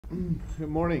Good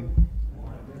morning.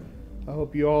 I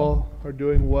hope you all are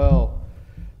doing well.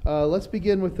 Let's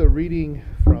begin with a reading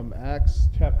from Acts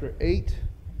chapter 8,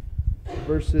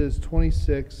 verses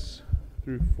 26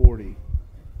 through 40.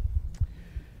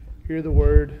 Hear the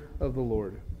word of the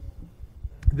Lord.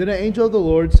 Then an angel of the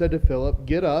Lord said to Philip,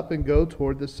 "Get up and go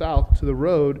toward the south to the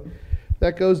road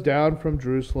that goes down from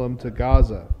Jerusalem to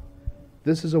Gaza.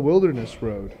 This is a wilderness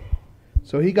road."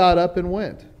 So he got up and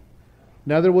went.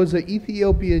 Now there was an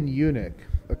Ethiopian eunuch,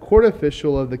 a court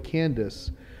official of the Candace,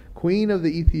 queen of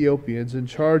the Ethiopians, in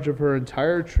charge of her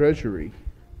entire treasury.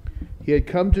 He had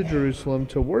come to Jerusalem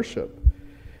to worship,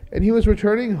 and he was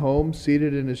returning home,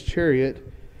 seated in his chariot.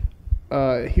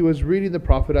 He was reading the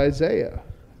prophet Isaiah.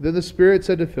 Then the Spirit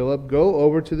said to Philip, "Go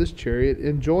over to this chariot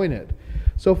and join it."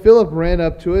 So Philip ran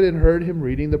up to it and heard him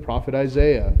reading the prophet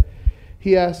Isaiah.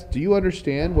 He asked, "Do you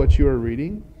understand what you are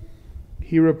reading?"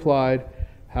 He replied,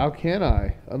 "How can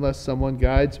I, unless someone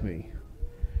guides me?"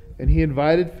 And he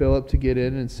invited Philip to get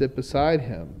in and sit beside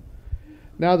him.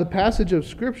 Now the passage of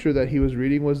Scripture that he was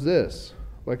reading was this: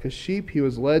 "Like a sheep he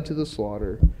was led to the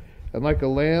slaughter, and like a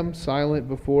lamb silent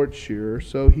before its shearer,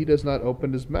 so he does not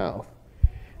open his mouth.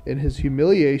 In his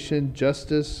humiliation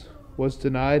justice was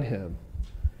denied him.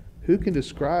 Who can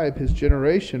describe his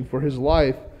generation? For his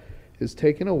life is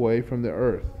taken away from the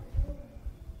earth."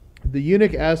 The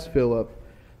eunuch asked Philip,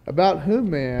 "About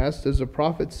whom, may I ask, does the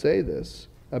prophet say this?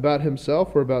 About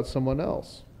himself or about someone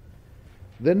else?"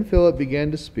 Then Philip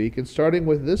began to speak, and starting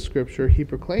with this scripture, he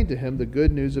proclaimed to him the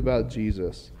good news about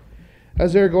Jesus.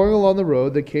 As they were going along the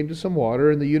road, they came to some water,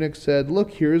 and the eunuch said,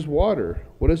 "Look, here is water.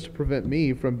 What is to prevent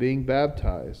me from being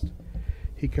baptized?"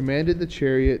 He commanded the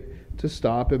chariot to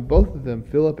stop, and both of them,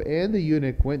 Philip and the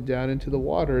eunuch, went down into the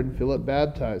water, and Philip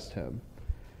baptized him.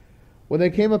 When they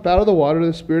came up out of the water,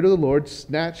 the Spirit of the Lord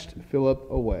snatched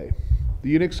Philip away. The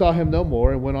eunuch saw him no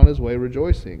more and went on his way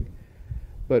rejoicing.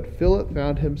 But Philip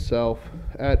found himself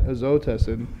at Azotus,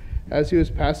 and as he was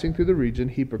passing through the region,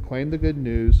 he proclaimed the good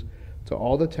news to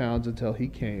all the towns until he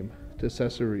came to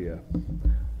Caesarea.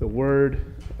 The word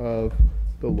of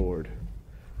the Lord.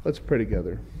 Let's pray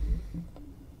together.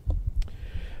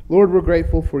 Lord, we're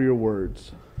grateful for your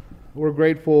words. We're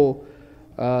grateful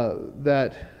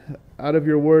that out of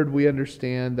your word we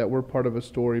understand that we're part of a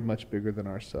story much bigger than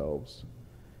ourselves.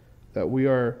 That we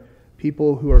are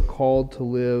people who are called to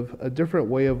live a different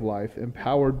way of life,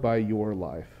 empowered by your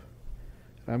life.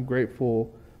 And I'm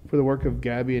grateful for the work of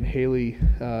Gabby and Haley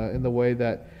in the way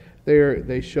that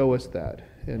they show us that,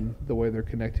 in the way they're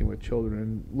connecting with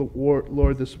children. And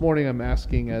Lord, this morning I'm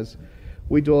asking, as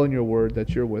we dwell in your word,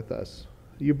 that you're with us.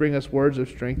 You bring us words of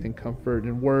strength and comfort,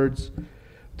 and words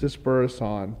to spur us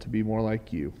on to be more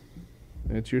like you.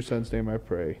 And it's your son's name I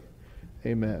pray.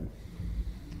 Amen.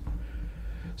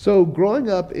 So growing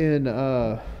up in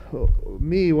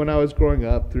when I was growing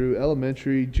up through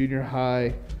elementary, junior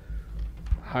high,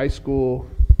 high school,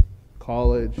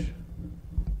 college,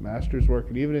 master's work,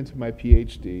 and even into my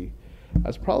PhD, I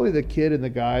was probably the kid and the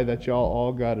guy that y'all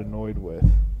all got annoyed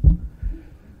with.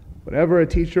 Whenever a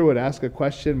teacher would ask a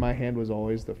question, my hand was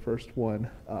always the first one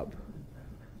up,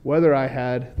 whether I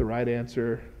had the right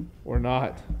answer or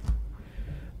not.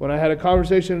 When I had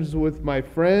conversations with my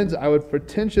friends, I would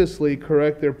pretentiously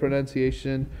correct their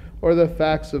pronunciation or the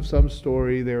facts of some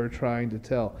story they were trying to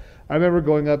tell. I remember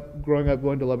growing up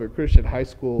going to Lubbock Christian High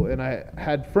School, and I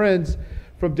had friends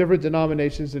from different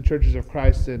denominations and churches of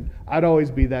Christ, and I'd always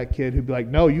be that kid who'd be like,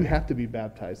 "No, you have to be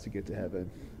baptized to get to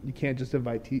heaven. You can't just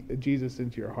invite Jesus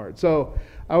into your heart." So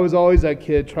I was always that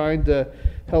kid trying to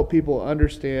help people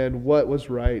understand what was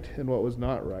right and what was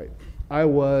not right. I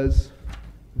was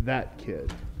that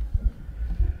kid.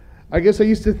 I guess I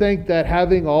used to think that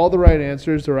having all the right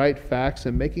answers, the right facts,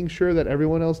 and making sure that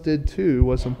everyone else did too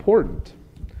was important.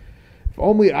 If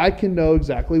only I can know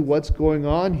exactly what's going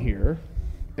on here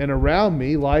and around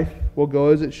me, life will go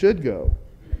as it should go.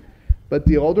 But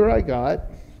the older I got,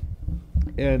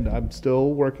 and I'm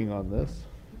still working on this,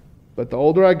 but the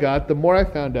older I got, the more I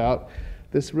found out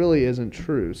this really isn't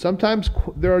true. Sometimes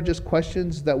there are just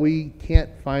questions that we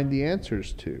can't find the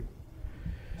answers to,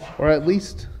 or at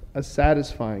least a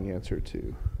satisfying answer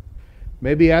to.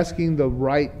 Maybe asking the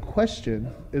right question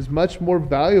is much more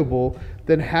valuable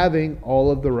than having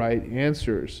all of the right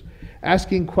answers.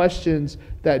 Asking questions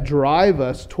that drive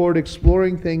us toward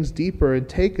exploring things deeper and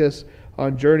take us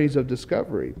on journeys of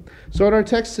discovery. So in our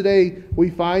text today, we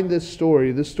find the story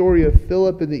of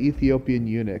Philip and the Ethiopian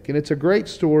eunuch. And it's a great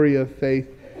story of faith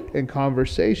and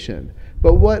conversation.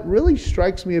 But what really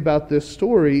strikes me about this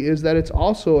story is that it's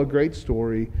also a great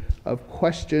story of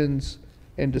questions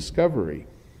and discovery.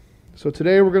 So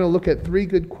today we're going to look at three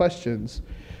good questions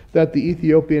that the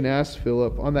Ethiopian asked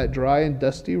Philip on that dry and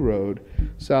dusty road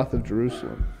south of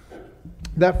Jerusalem.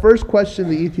 That first question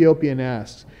the Ethiopian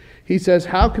asks, he says,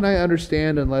 "How can I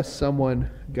understand unless someone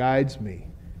guides me?"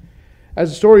 As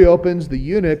the story opens, the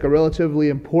eunuch, a relatively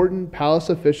important palace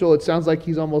official, it sounds like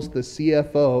he's almost the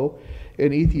CFO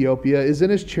in Ethiopia, is in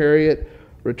his chariot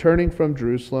returning from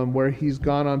Jerusalem, where he's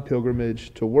gone on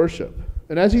pilgrimage to worship.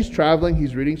 And as he's traveling,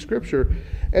 he's reading Scripture.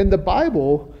 And the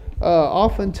Bible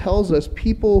often tells us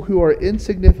people who are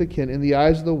insignificant in the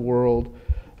eyes of the world,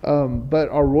 but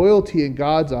are royalty in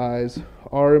God's eyes,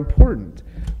 are important.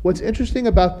 What's interesting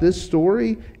about this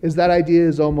story is that idea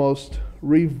is almost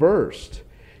reversed.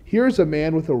 Here's a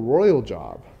man with a royal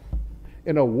job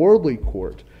in a worldly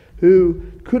court who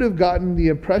could have gotten the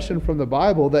impression from the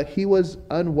Bible that he was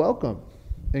unwelcome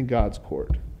in God's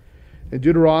court. In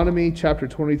Deuteronomy chapter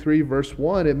 23, verse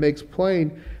 1, it makes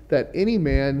plain that any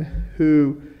man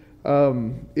who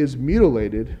is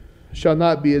mutilated shall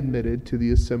not be admitted to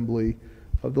the assembly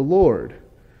of the Lord.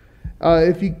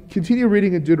 If you continue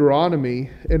reading in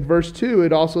Deuteronomy, in verse 2,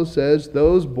 it also says,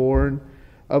 "Those born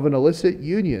of an illicit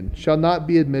union shall not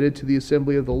be admitted to the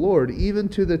assembly of the Lord, even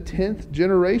to the 10th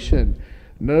generation.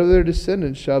 None of their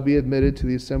descendants shall be admitted to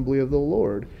the assembly of the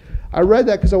Lord." I read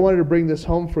that because I wanted to bring this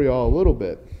home for y'all a little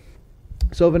bit.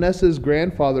 So Vanessa's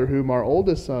grandfather, whom our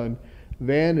oldest son,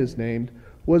 Van is named,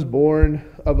 was born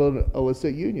of an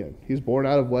illicit union. He's born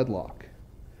out of wedlock.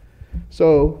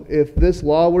 So if this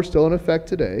law were still in effect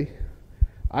today,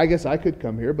 I guess I could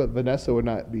come here, but Vanessa would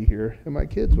not be here, and my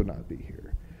kids would not be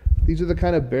here. These are the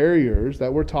kind of barriers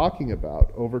that we're talking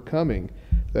about, overcoming,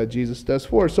 that Jesus does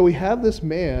for us. So we have this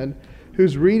man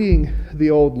who's reading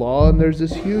the old law, and there's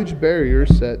this huge barrier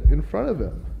set in front of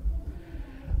him.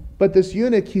 But this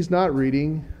eunuch, he's not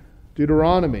reading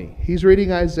Deuteronomy. He's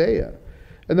reading Isaiah.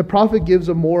 And the prophet gives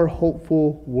a more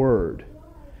hopeful word.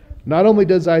 Not only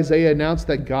does Isaiah announce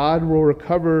that God will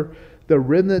recover the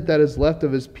remnant that is left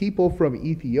of his people from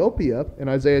Ethiopia in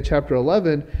Isaiah chapter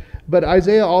 11, but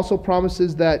Isaiah also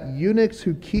promises that eunuchs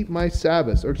who keep my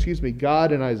Sabbaths,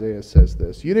 God in Isaiah says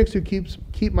this, eunuchs who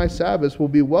keep my Sabbaths will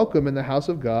be welcome in the house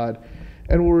of God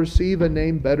and will receive a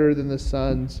name better than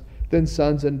sons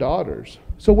and daughters.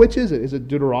 So which is it? Is it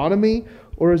Deuteronomy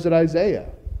or is it Isaiah?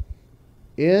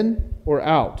 In or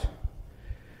out?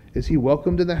 Is he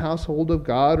welcomed in the household of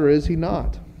God or is he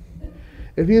not?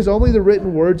 If he is only the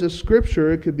written words of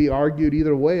Scripture, it could be argued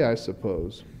either way, I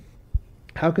suppose.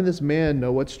 How can this man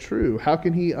know what's true? How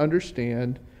can he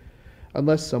understand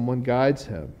unless someone guides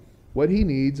him? What he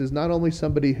needs is not only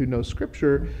somebody who knows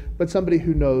Scripture, but somebody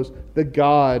who knows the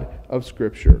God of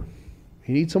Scripture.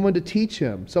 He needs someone to teach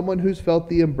him, someone who's felt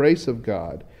the embrace of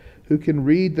God, who can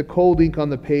read the cold ink on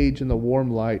the page in the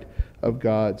warm light of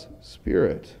God's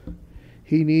Spirit.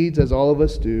 He needs, as all of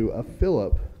us do, a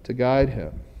Philip to guide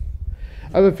him.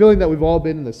 I have a feeling that we've all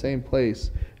been in the same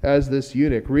place as this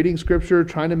eunuch, reading Scripture,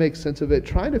 trying to make sense of it,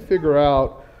 trying to figure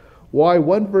out why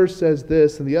one verse says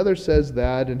this and the other says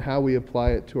that, and how we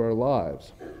apply it to our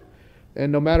lives.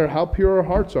 And no matter how pure our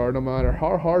hearts are, no matter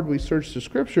how hard we search the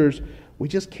Scriptures, we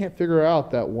just can't figure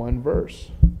out that one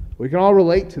verse. We can all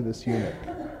relate to this eunuch.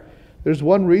 There's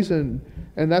one reason,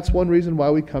 and that's one reason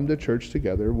why we come to church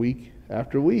together week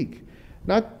after week.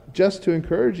 Not just to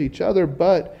encourage each other,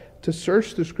 but to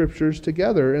search the Scriptures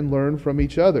together and learn from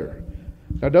each other.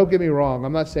 Now, don't get me wrong.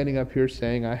 I'm not standing up here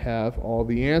saying I have all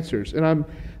the answers. And I'm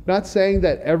not saying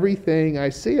that everything I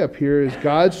see up here is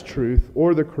God's truth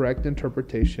or the correct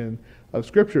interpretation of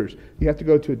Scriptures. You have to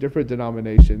go to a different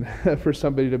denomination for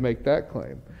somebody to make that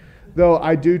claim. Though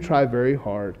I do try very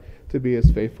hard to be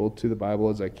as faithful to the Bible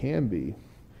as I can be.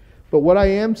 But what I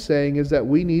am saying is that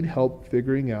we need help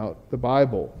figuring out the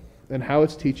Bible and how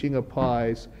its teaching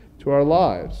applies to our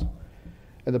lives.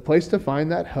 And the place to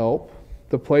find that help,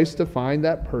 the place to find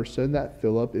that person, that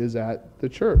Philip, is at the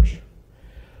church.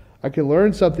 I can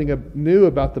learn something new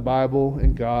about the Bible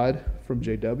and God from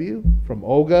JW, from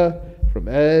Olga, from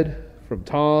Ed, from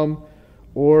Tom,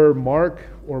 or Mark,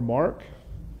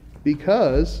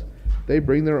 because they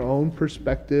bring their own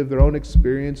perspective, their own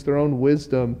experience, their own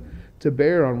wisdom to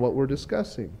bear on what we're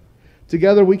discussing.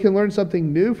 Together we can learn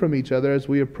something new from each other as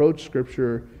we approach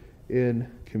Scripture in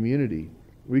community.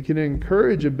 We can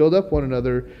encourage and build up one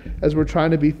another as we're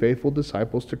trying to be faithful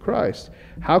disciples to Christ.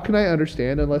 How can I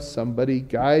understand unless somebody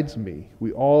guides me?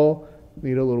 We all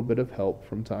need a little bit of help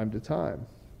from time to time.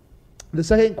 The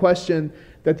second question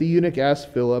that the eunuch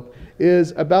asked Philip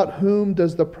is, about whom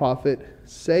does the prophet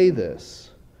say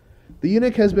this? The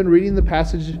eunuch has been reading the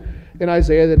passage in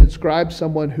Isaiah that describes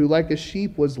someone who, like a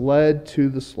sheep, was led to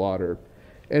the slaughter,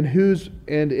 and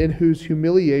in whose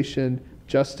humiliation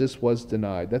justice was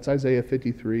denied. That's Isaiah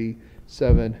 53,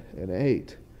 7 and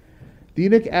 8. The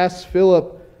eunuch asks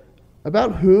Philip,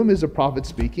 about whom is the prophet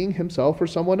speaking, himself or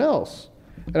someone else?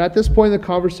 And at this point in the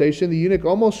conversation, the eunuch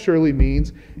almost surely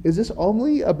means, is this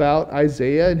only about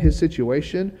Isaiah and his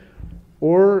situation,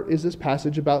 or is this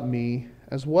passage about me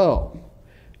as well?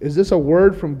 Is this a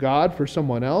word from God for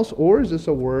someone else, or is this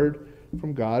a word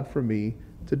from God for me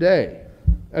today?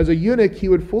 As a eunuch, he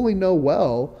would fully know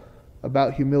well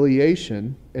about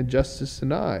humiliation and justice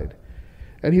denied.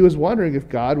 And he was wondering if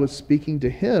God was speaking to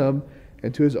him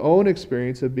and to his own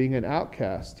experience of being an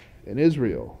outcast in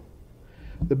Israel.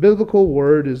 The biblical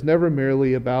word is never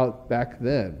merely about back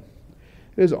then.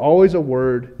 It is always a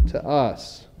word to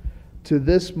us, to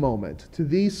this moment, to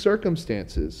these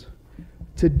circumstances.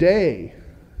 Today,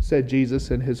 said Jesus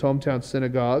in his hometown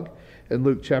synagogue in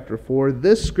Luke chapter 4,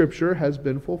 this scripture has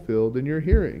been fulfilled in your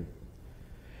hearing.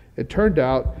 It turned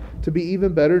out to be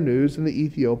even better news than the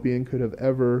Ethiopian could have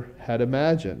ever had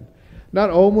imagined. Not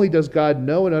only does God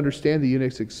know and understand the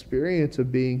eunuch's experience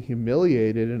of being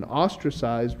humiliated and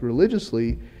ostracized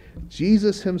religiously,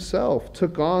 Jesus himself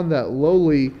took on that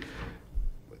lowly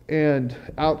and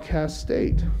outcast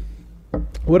state.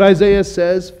 What Isaiah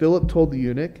says, Philip told the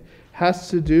eunuch, has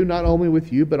to do not only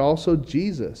with you, but also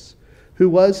Jesus, who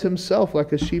was himself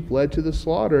like a sheep led to the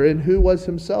slaughter, and who was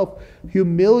himself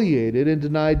humiliated and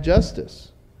denied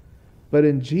justice. But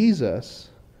in Jesus,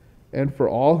 and for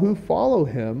all who follow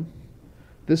him,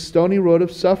 this stony road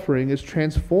of suffering is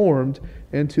transformed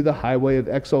into the highway of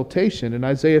exaltation. In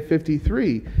Isaiah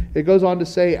 53, it goes on to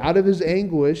say, out of his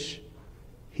anguish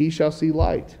he shall see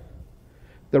light.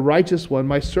 The righteous one,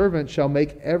 my servant, shall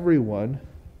make everyone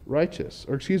righteous.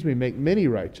 Make many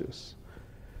righteous.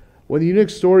 When the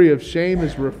eunuch's story of shame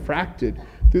is refracted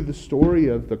through the story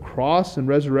of the cross and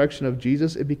resurrection of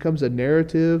Jesus, it becomes a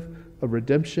narrative of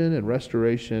redemption and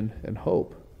restoration and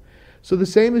hope. So the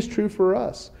same is true for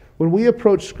us. When we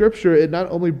approach Scripture, it not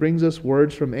only brings us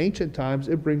words from ancient times,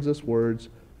 it brings us words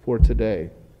for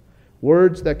today.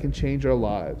 Words that can change our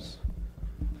lives.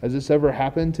 Has this ever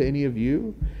happened to any of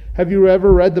you? Have you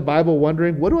ever read the Bible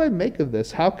wondering, what do I make of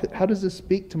this? How does this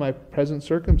speak to my present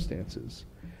circumstances?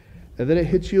 And then it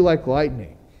hits you like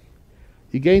lightning.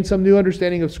 You gain some new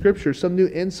understanding of Scripture, some new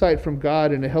insight from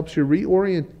God, and it helps you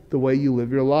reorient the way you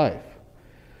live your life.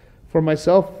 For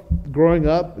myself, growing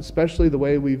up, especially the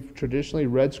way we've traditionally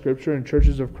read Scripture in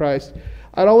churches of Christ,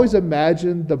 I'd always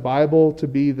imagined the Bible to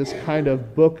be this kind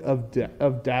of book of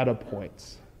data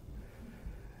points.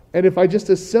 And if I just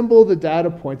assemble the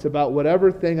data points about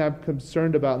whatever thing I'm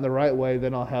concerned about in the right way,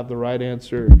 then I'll have the right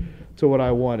answer to what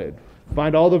I wanted.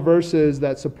 Find all the verses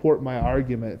that support my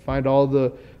argument. Find all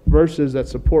the verses that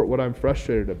support what I'm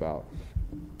frustrated about.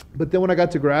 But then when I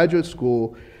got to graduate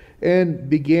school and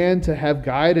began to have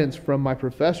guidance from my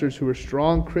professors who were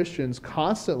strong Christians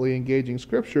constantly engaging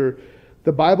Scripture,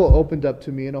 the Bible opened up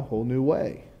to me in a whole new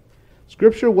way.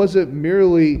 Scripture wasn't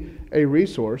merely a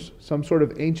resource, some sort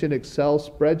of ancient Excel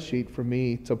spreadsheet for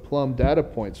me to plumb data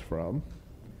points from.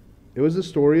 It was the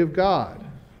story of God.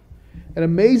 And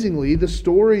amazingly, the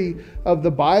story of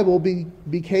the Bible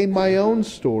became my own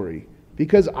story.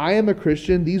 Because I am a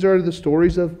Christian, these are the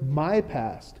stories of my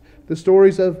past, the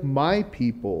stories of my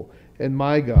people and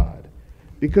my God.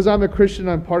 Because I'm a Christian,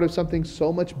 I'm part of something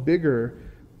so much bigger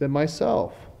than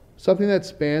myself, something that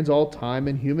spans all time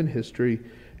and human history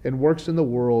and works in the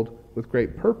world with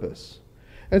great purpose.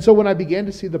 And so when I began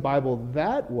to see the Bible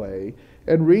that way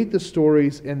and read the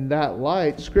stories in that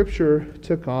light, Scripture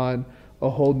took on a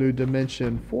whole new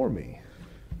dimension for me.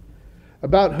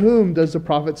 About whom does the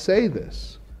prophet say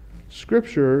this?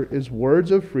 Scripture is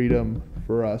words of freedom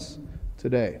for us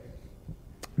today.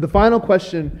 The final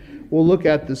question we'll look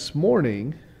at this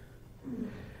morning,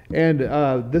 and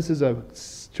this is a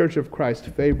Church of Christ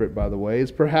favorite, by the way,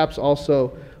 is perhaps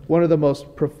also one of the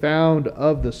most profound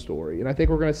of the story. And I think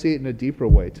we're going to see it in a deeper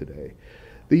way today.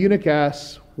 The eunuch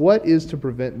asks, what is to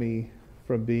prevent me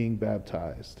from being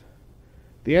baptized?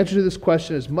 The answer to this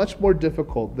question is much more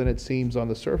difficult than it seems on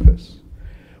the surface.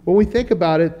 When we think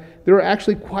about it, there are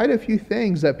actually quite a few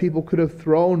things that people could have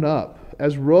thrown up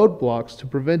as roadblocks to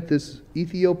prevent this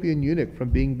Ethiopian eunuch from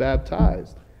being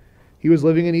baptized. He was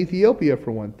living in Ethiopia,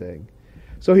 for one thing.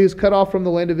 So he was cut off from the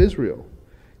land of Israel.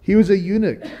 He was a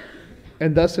eunuch,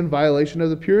 and thus in violation of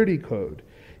the purity code.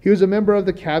 He was a member of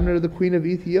the cabinet of the Queen of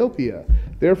Ethiopia,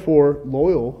 therefore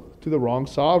loyal to the wrong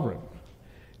sovereign.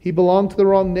 He belonged to the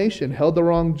wrong nation, held the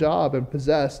wrong job, and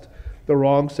possessed the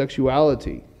wrong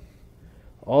sexuality.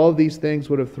 All of these things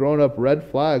would have thrown up red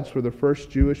flags for the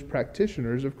first Jewish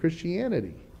practitioners of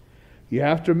Christianity. You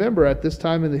have to remember, at this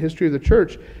time in the history of the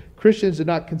church, Christians did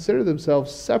not consider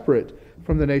themselves separate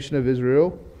from the nation of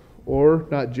Israel, or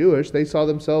not Jewish. They saw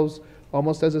themselves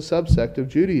almost as a subsect of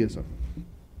Judaism.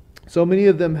 So many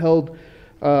of them held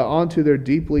onto their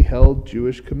deeply held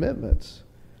Jewish commitments.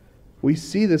 We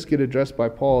see this get addressed by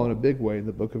Paul in a big way in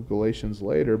the book of Galatians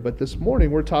later, but this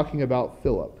morning we're talking about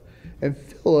Philip. And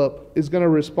Philip is going to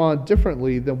respond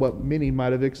differently than what many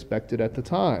might have expected at the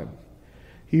time.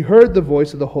 He heard the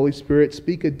voice of the Holy Spirit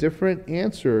speak a different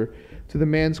answer to the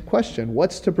man's question,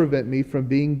 what's to prevent me from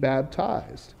being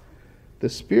baptized? The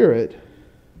Spirit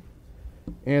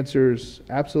answers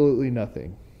absolutely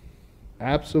nothing.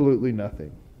 Absolutely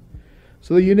nothing.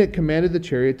 So the eunuch commanded the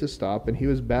chariot to stop, and he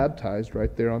was baptized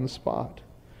right there on the spot.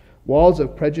 Walls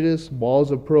of prejudice,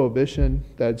 walls of prohibition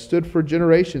that had stood for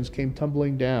generations came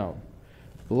tumbling down,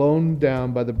 blown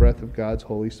down by the breath of God's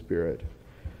Holy Spirit.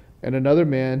 And another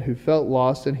man who felt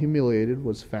lost and humiliated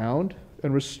was found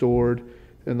and restored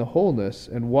in the wholeness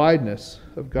and wideness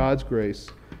of God's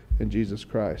grace in Jesus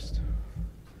Christ.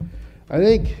 I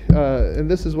think, and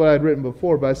this is what I'd written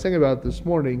before, but I was thinking about it this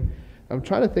morning. I'm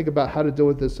trying to think about how to deal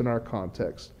with this in our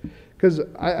context. Because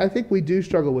I think we do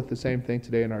struggle with the same thing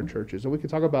today in our churches. And we can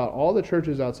talk about all the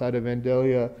churches outside of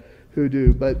Vandalia who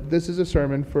do, but this is a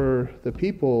sermon for the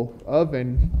people of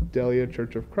Vandalia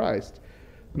Church of Christ,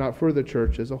 not for the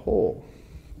church as a whole.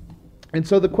 And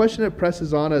so the question that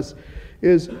presses on us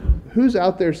is, who's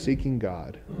out there seeking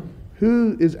God?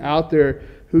 Who is out there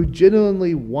who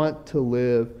genuinely want to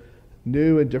live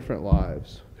new and different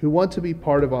lives, who want to be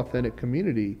part of authentic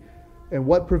community? And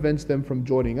what prevents them from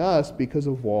joining us because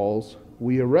of walls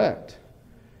we erect?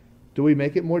 Do we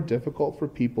make it more difficult for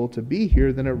people to be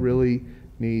here than it really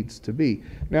needs to be?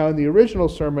 Now, in the original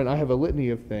sermon, I have a litany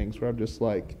of things where I'm just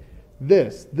like,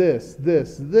 this, but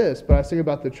I was thinking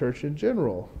about the church in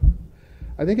general.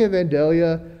 I think at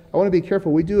Vandalia, I want to be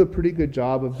careful. We do a pretty good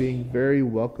job of being very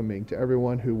welcoming to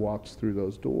everyone who walks through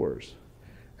those doors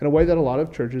in a way that a lot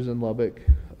of churches in Lubbock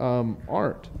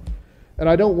aren't. And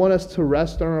I don't want us to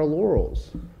rest on our laurels.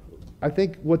 I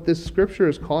think what this scripture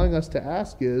is calling us to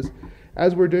ask is,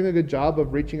 as we're doing a good job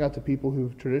of reaching out to people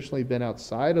who've traditionally been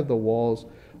outside of the walls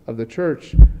of the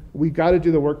church, we've got to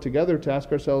do the work together to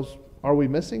ask ourselves, are we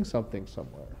missing something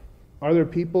somewhere? Are there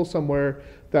people somewhere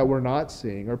that we're not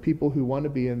seeing, or people who want to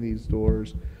be in these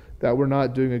doors that we're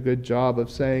not doing a good job of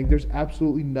saying, there's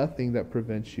absolutely nothing that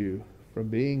prevents you from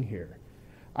being here?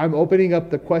 I'm opening up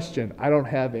the question. I don't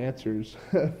have answers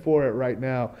for it right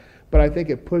now, but I think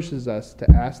it pushes us to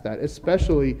ask that,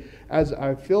 especially as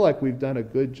I feel like we've done a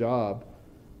good job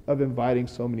of inviting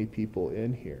so many people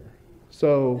in here.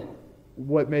 So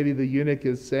what maybe the eunuch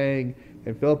is saying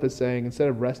and Philip is saying, instead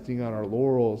of resting on our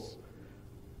laurels,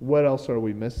 what else are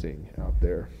we missing out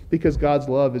there? Because God's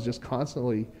love is just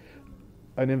constantly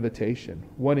an invitation,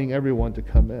 wanting everyone to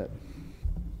come in.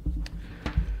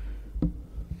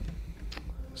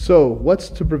 So, what's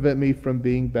to prevent me from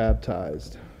being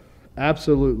baptized?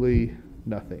 Absolutely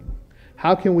nothing.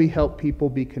 How can we help people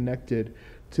be connected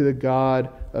to the God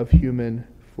of human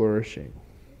flourishing?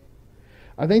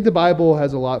 I think the Bible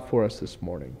has a lot for us this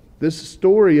morning. This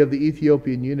story of the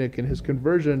Ethiopian eunuch and his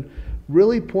conversion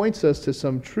really points us to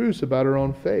some truths about our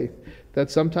own faith,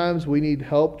 that sometimes we need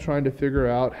help trying to figure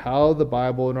out how the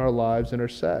Bible and our lives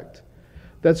intersect.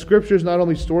 That Scripture is not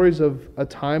only stories of a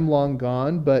time long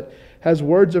gone, but has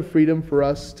words of freedom for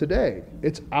us today.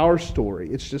 It's our story.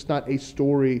 It's just not a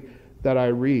story that I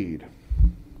read.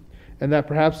 And that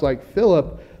perhaps like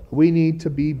Philip, we need to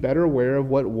be better aware of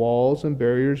what walls and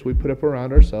barriers we put up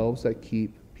around ourselves that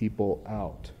keep people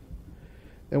out.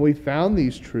 And we found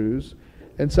these truths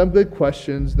and some good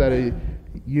questions that a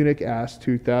eunuch asked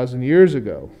 2,000 years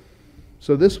ago.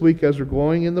 So this week, as we're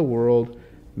going in the world,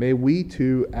 may we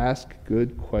too ask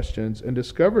good questions and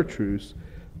discover truths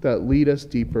that lead us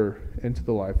deeper into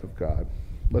the life of God.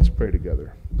 Let's pray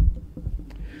together.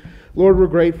 Lord, we're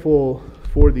grateful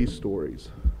for these stories.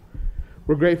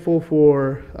 We're grateful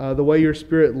for the way your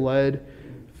Spirit led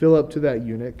Philip to that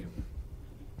eunuch,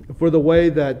 for the way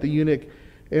that the eunuch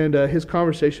and his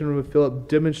conversation with Philip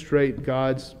demonstrate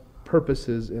God's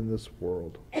purposes in this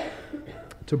world,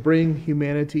 to bring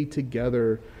humanity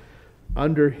together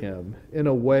under him in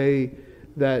a way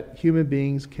that human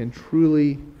beings can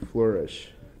truly flourish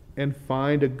and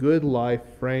find a good life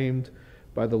framed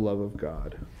by the love of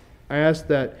God. I ask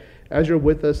that as you're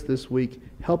with us this week,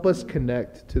 help us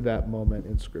connect to that moment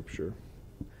in Scripture.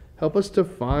 Help us to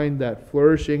find that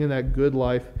flourishing and that good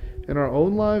life in our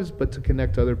own lives, but to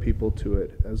connect other people to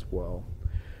it as well.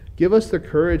 Give us the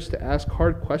courage to ask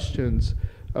hard questions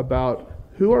about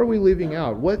who are we leaving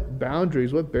out? What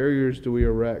boundaries, what barriers do we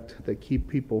erect that keep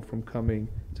people from coming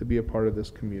to be a part of this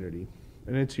community?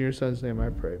 And it's in your Son's name I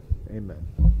pray.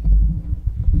 Amen.